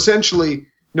 Mm-hmm. So essentially,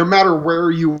 no matter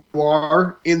where you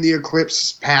are in the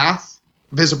eclipse path,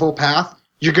 visible path,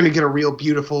 you're going to get a real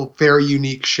beautiful, very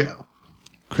unique show.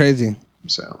 Crazy.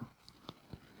 So,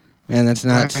 man, that's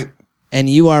nuts. Right. And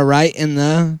you are right in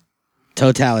the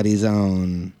totality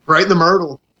zone. Right in the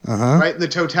Myrtle. Uh-huh. Right in the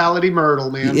totality Myrtle,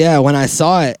 man. Yeah, when I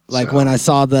saw it, when I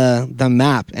saw the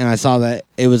map and I saw that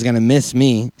it was going to miss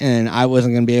me and I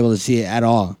wasn't going to be able to see it at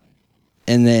all.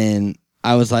 And then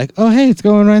I was like, oh, hey, it's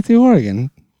going right through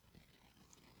Oregon.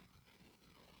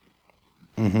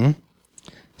 Mm-hmm.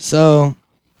 So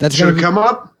that's going to come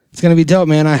up. It's going to be dope,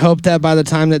 man. I hope that by the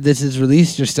time that this is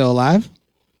released, you're still alive.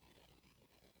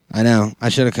 I know. I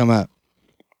should have come up.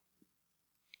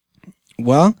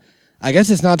 Well, I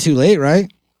guess it's not too late,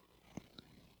 right?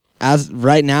 As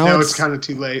right now, no, it's kind of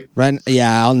too late. Right?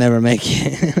 Yeah, I'll never make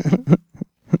it.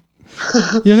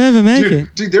 You'll never make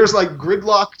it, dude. There's like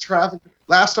gridlock traffic.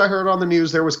 last I heard on the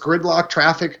news, there was gridlock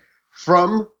traffic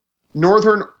from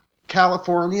Northern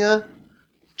California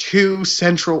to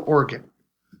Central Oregon.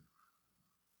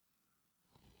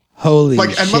 Holy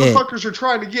shit. And motherfuckers are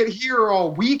trying to get here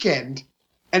all weekend,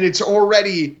 and it's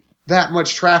already that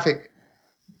much traffic.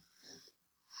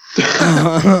 So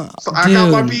I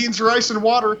got my beans, rice, and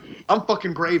water. I'm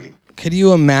fucking gravy. Could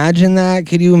you imagine that?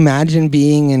 Could you imagine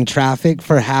being in traffic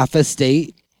for half a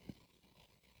state?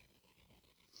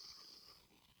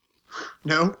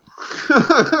 No.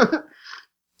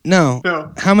 No.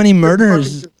 How many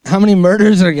murders? How many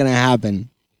murders are gonna happen?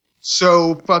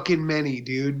 So fucking many,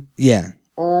 dude. Yeah.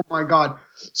 Oh my god.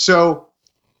 So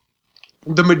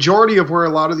the majority of where a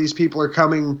lot of these people are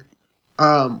coming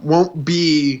won't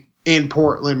be in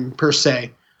Portland per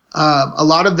se. A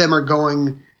lot of them are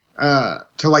going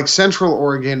to like Central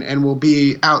Oregon and will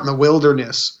be out in the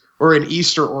wilderness or in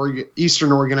Eastern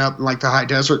Oregon, out in like the high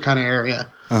desert kind of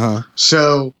area.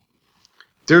 So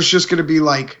there's just going to be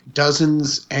like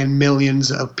dozens and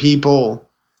millions of people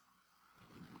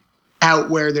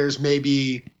out where there's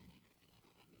maybe,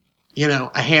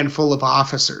 a handful of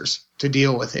officers to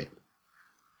deal with it.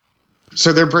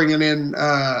 So they're bringing in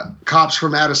cops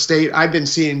from out of state. I've been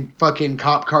seeing fucking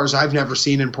cop cars I've never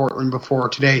seen in Portland before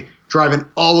today, driving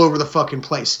all over the fucking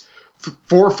place.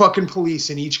 4 fucking police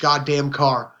in each goddamn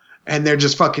car, and they're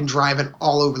just fucking driving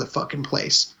all over the fucking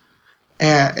place.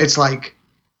 And it's like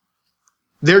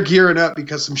they're gearing up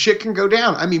because some shit can go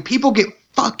down. I mean, people get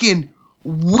fucking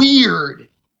weird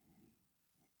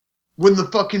when the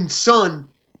fucking sun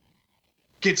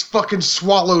gets fucking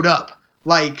swallowed up.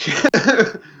 Like...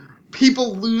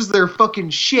 People lose their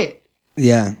fucking shit.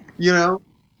 Yeah.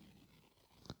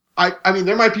 I mean,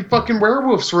 there might be fucking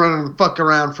werewolves running the fuck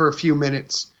around for a few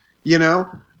minutes.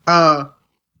 I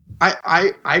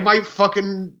might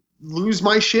fucking lose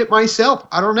my shit myself.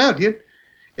 I don't know, dude.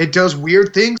 It does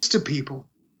weird things to people.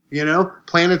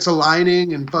 Planets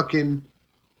aligning and fucking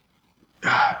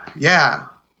yeah.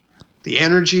 The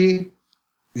energy.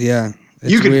 Yeah.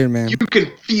 It's weird, man. You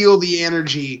can feel the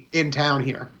energy in town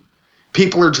here.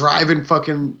 People are driving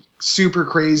fucking super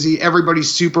crazy.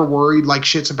 Everybody's super worried like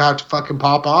shit's about to fucking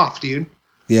pop off, dude.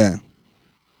 Yeah.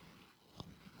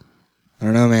 I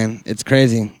don't know, man. It's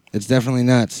crazy. It's definitely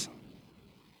nuts.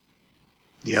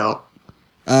 Yep.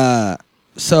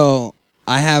 So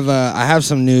I have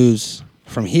some news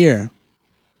from here,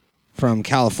 from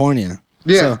California.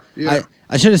 Yeah. So yeah.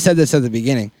 I should have said this at the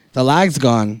beginning. The lag's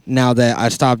gone now that I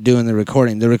stopped doing the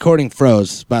recording. The recording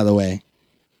froze, by the way.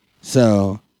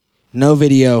 So no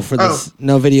video for this.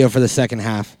 No video for the second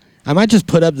half. I might just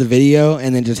put up the video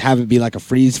and then just have it be like a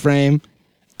freeze frame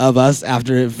of us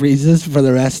after it freezes for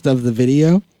the rest of the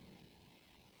video.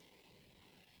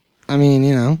 I mean,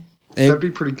 that'd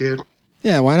be pretty good.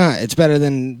 Yeah, why not? It's better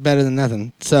than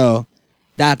nothing. So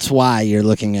that's why you're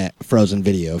looking at frozen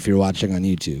video if you're watching on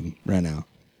YouTube right now.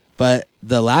 But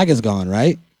the lag is gone,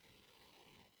 right?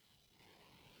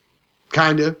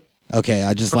 Kinda. Okay,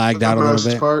 I just lagged out a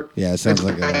little bit. Part, yeah, it sounds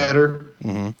like better.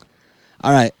 Mm-hmm.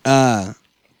 All right.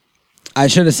 I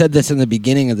should have said this in the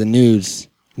beginning of the news.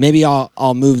 Maybe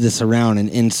I'll move this around and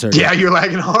insert. Yeah, you're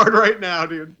lagging hard right now,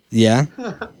 dude. Yeah.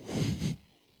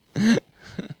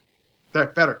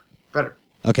 Better.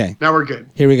 Okay. Now we're good.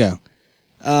 Here we go.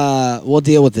 We'll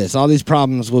deal with this. All these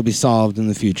problems will be solved in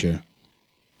the future.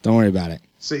 Don't worry about it.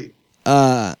 See.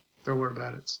 Don't worry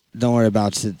about it. Don't worry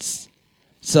about it.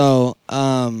 So, what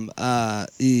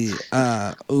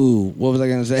was I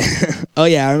gonna say? Oh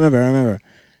yeah, I remember.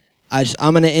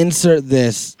 I'm gonna insert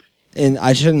this, and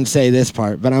I shouldn't say this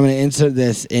part, but I'm gonna insert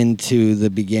this into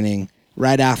the beginning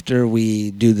right after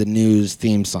we do the news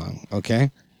theme song.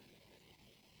 Okay.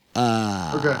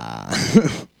 Okay.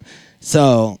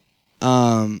 So,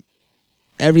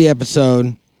 every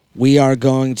episode we are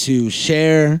going to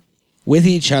share with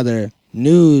each other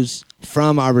news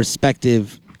from our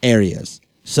respective areas.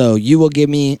 So you will give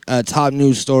me a top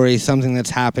news story, something that's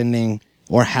happening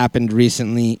or happened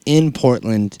recently in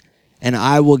Portland, and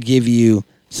I will give you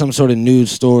some sort of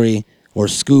news story or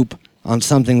scoop on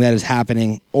something that is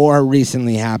happening or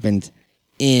recently happened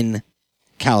in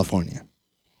California.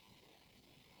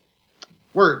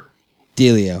 Word.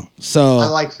 Dealio. So I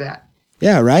like that.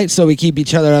 Yeah, right? So we keep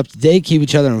each other up to date, keep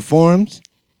each other informed,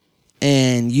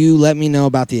 and you let me know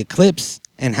about the eclipse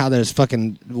and how there's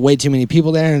fucking way too many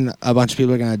people there and a bunch of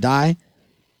people are going to die.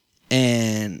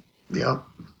 And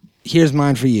here's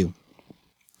mine for you.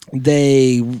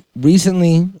 They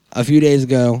recently, a few days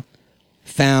ago,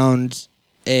 found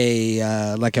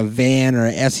a like a van or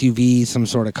an SUV, some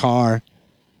sort of car,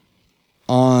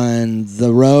 on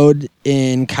the road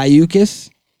in Cayucos.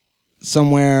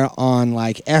 somewhere on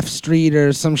like F Street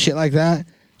or some shit like that.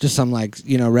 Just some like,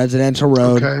 residential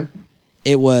road. Okay.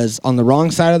 It was on the wrong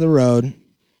side of the road,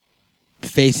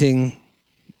 facing,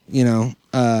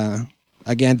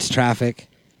 against traffic,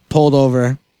 pulled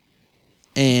over,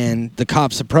 and the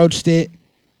cops approached it,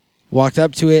 walked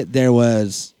up to it. There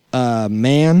was a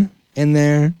man in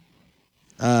there.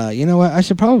 You know what? I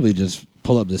should probably just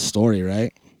pull up this story,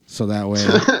 right? So that way...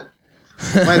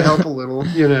 Might help a little,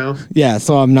 Yeah,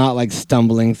 so I'm not like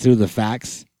stumbling through the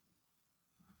facts.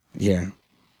 Here.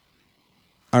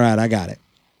 All right, I got it.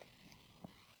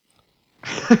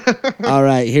 All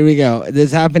right, here we go.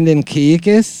 This happened in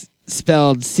Cayucos,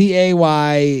 spelled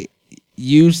Cayucos,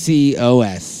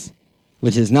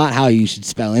 which is not how you should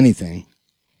spell anything.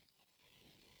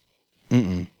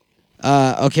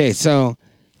 Okay, so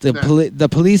the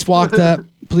police walked up.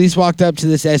 Police walked up to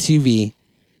this SUV.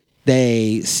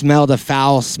 They smelled a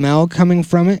foul smell coming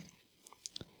from it.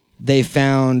 They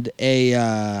found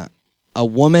a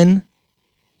woman,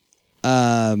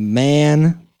 a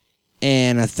man,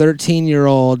 and a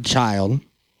 13-year-old child,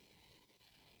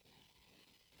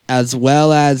 as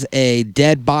well as a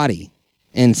dead body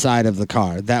inside of the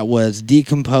car that was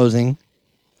decomposing.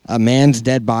 A man's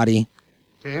dead body.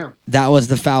 Damn. That was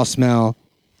the foul smell.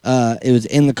 It was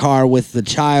in the car with the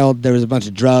child. There was a bunch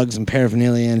of drugs and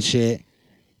paraphernalia and shit.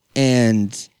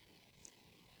 And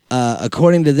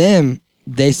according to them,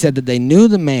 they said that they knew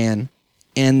the man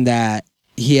and that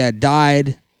he had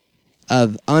died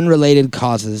of unrelated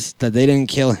causes, that they didn't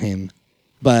kill him,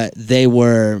 but they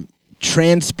were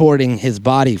transporting his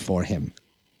body for him.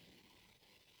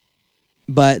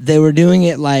 But they were doing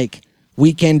it like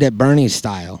Weekend at Bernie's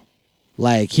style.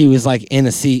 Like he was like in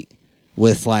a seat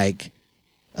with like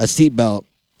a seatbelt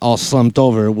all slumped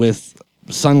over with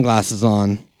sunglasses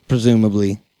on,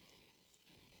 presumably.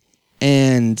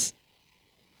 And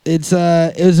it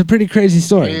was a pretty crazy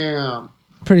story. Damn.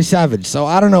 Pretty savage. So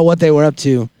I don't know what they were up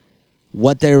to,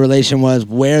 what their relation was,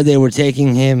 where they were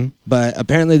taking him, but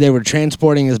apparently they were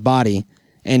transporting his body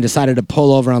and decided to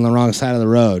pull over on the wrong side of the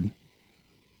road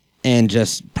and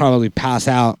just probably pass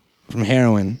out from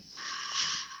heroin.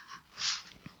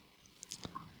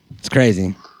 It's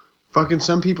crazy. Fucking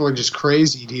some people are just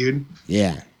crazy, dude.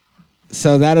 Yeah.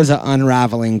 So that is an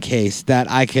unraveling case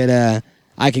that I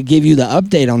could give you the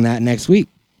update on that next week.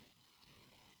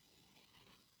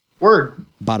 Word.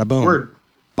 Bada boom. Word.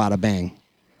 Bada bang.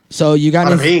 So you got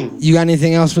Bada got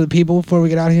anything else for the people before we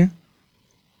get out of here?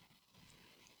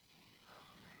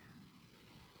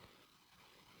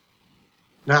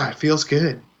 Nah, it feels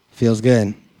good. Feels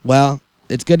good. Well,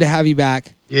 it's good to have you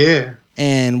back. Yeah.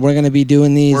 And we're gonna be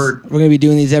doing these. Word. We're gonna be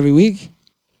doing these every week.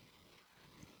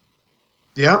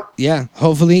 Yeah. Yeah.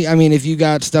 Hopefully, I mean, if you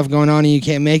got stuff going on and you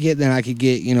can't make it, then I could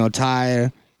get Ty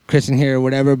or Kristen here or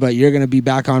whatever. But you're gonna be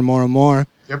back on more and more.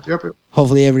 Yep.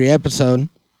 Hopefully every episode,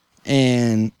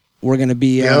 and we're gonna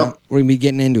be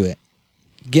getting into it,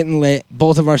 getting lit.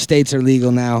 Both of our states are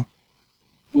legal now.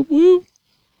 Whoop whoop.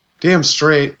 Damn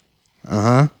straight.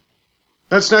 Uh-huh.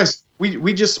 That's nice.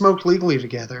 We just smoked legally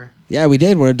together. Yeah, we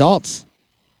did. We're adults.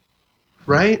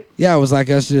 Right? Yeah, it was like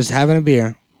us just having a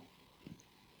beer.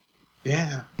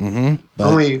 Yeah. Mm-hmm.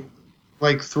 Only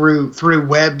like through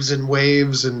webs and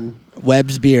waves and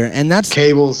Webb's beer. And that's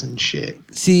cables and shit.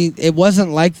 See, it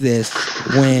wasn't like this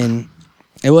when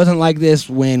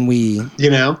we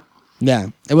Yeah.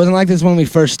 It wasn't like this when we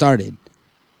first started.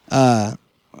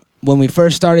 When we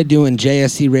first started doing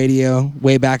JSC radio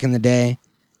way back in the day,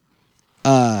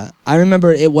 I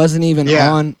remember it wasn't even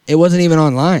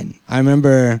online. I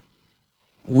remember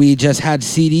we just had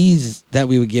CDs that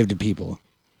we would give to people.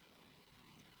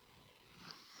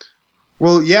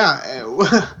 Well, yeah.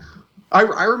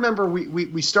 I remember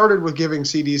we started with giving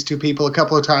CDs to people a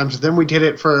couple of times. Then we did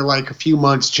it for like a few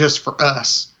months just for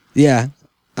us. Yeah,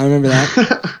 I remember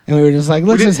that. And we were just like,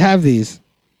 let's just have these.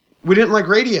 We didn't like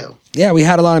radio. Yeah, we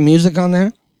had a lot of music on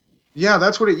there. Yeah,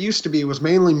 that's what it used to be. It was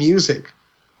mainly music.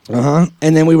 Uh-huh.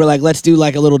 And then we were like, let's do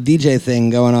like a little DJ thing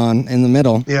going on in the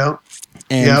middle. Yeah.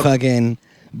 And fucking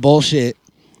bullshit.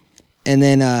 And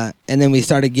then we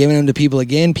started giving them to people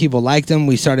again. People liked them.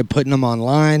 We started putting them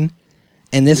online.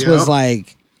 And this was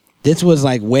like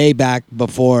way back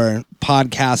before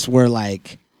podcasts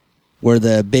were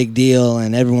the big deal,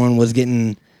 and everyone was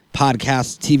getting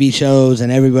podcast TV shows,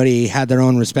 and everybody had their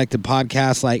own respective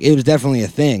podcasts. Like, it was definitely a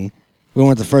thing. We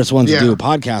weren't the first ones to do a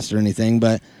podcast or anything,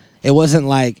 but it wasn't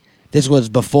like this was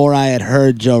before I had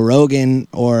heard Joe Rogan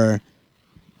or,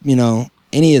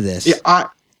 any of this. Yeah,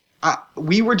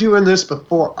 we were doing this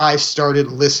before I started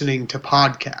listening to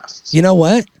podcasts. You know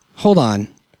what? Hold on.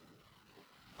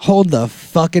 Hold the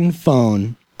fucking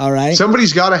phone. All right.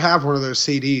 Somebody's got to have one of those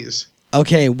CDs.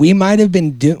 Okay, we might have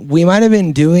been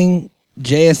doing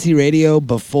JSC Radio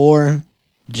before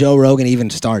Joe Rogan even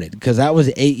started, because that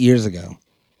was 8 years ago.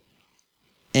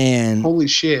 And holy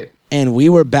shit! And we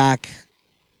were back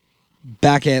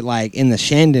at like in the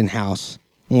Shandon house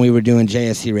when we were doing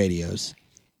JSC radios.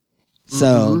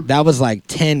 So that was like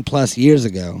 10 plus years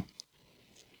ago.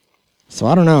 So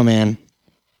I don't know, man.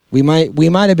 We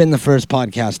might have been the first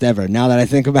podcast ever. Now that I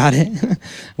think about it,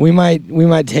 we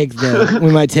might take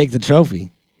the trophy.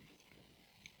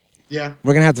 Yeah,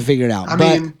 we're gonna have to figure it out. I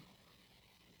mean,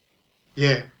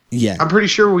 yeah. I'm pretty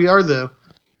sure we are, though.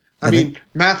 I mean,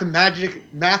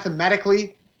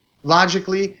 mathematically,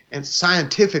 logically, and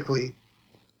scientifically,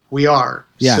 we are.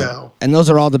 Yeah, so. And those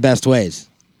are all the best ways.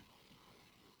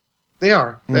 They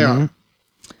are. They are.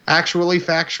 Actually,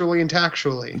 factually, and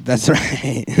tactually. That's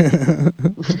right.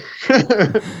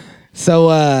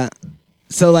 So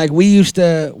like we used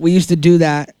to do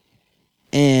that,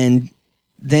 and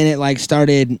then it like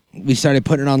we started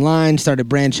putting it online, started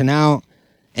branching out,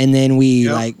 and then we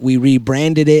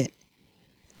rebranded it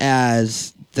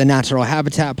as the Natural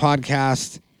Habitat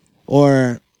Podcast,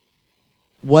 or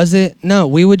was it? No,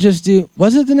 we would just do.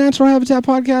 Was it the Natural Habitat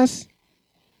Podcast?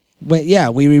 But yeah,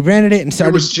 we rebranded it and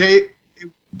started.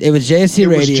 It was JSC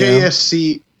Radio. It was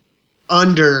JSC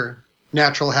under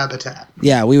Natural Habitat.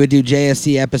 Yeah, we would do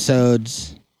JSC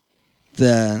episodes.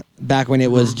 Back when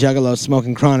it was Juggalo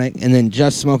Smoking Chronic, and then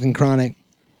Just Smoking Chronic,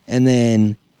 and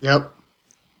then. Yep.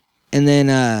 And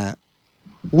then.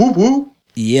 Woo woo.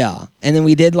 Yeah, and then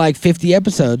we did like 50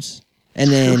 episodes, and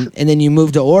then you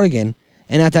moved to Oregon,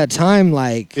 and at that time,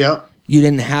 like, yep. You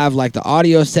didn't have like the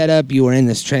audio setup. You were in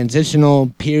this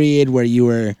transitional period where you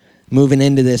were moving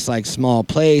into this like small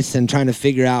place and trying to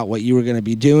figure out what you were going to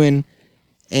be doing.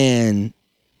 And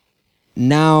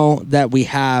now that we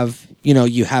have,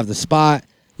 you have the spot,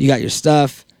 you got your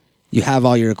stuff, you have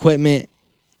all your equipment,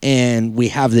 and we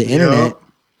have the internet.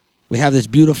 We have this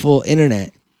beautiful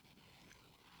internet.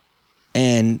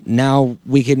 And now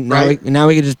we can now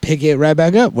we can just pick it right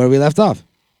back up where we left off.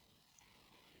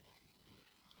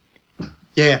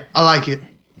 Yeah, I like it.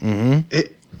 Mm-hmm.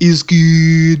 It is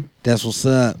good. That's what's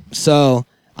up. So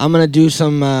I'm gonna do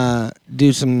some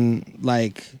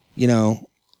like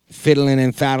fiddling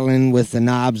and faddling with the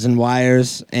knobs and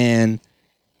wires and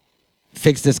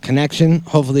fix this connection.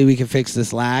 Hopefully we can fix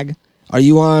this lag. Are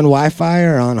you on Wi-Fi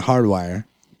or on hardwire?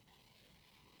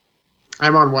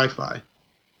 I'm on Wi-Fi.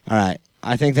 All right.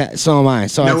 I think that so am I.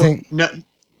 So I think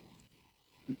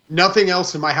nothing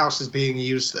else in my house is being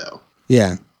used though.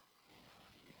 Yeah.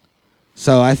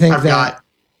 So I think I've got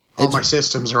all my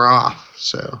systems are off,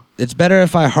 so it's better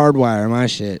if I hardwire my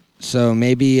shit. So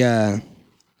maybe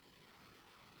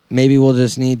we'll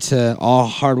just need to all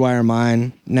hardwire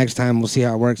mine. Next time we'll see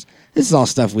how it works. This is all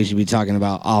stuff we should be talking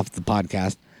about off the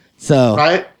podcast. So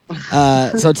right.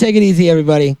 So take it easy,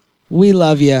 everybody. We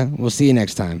love you. We'll see you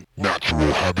next time.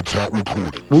 Natural Habitat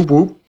Recording. Whoop whoop.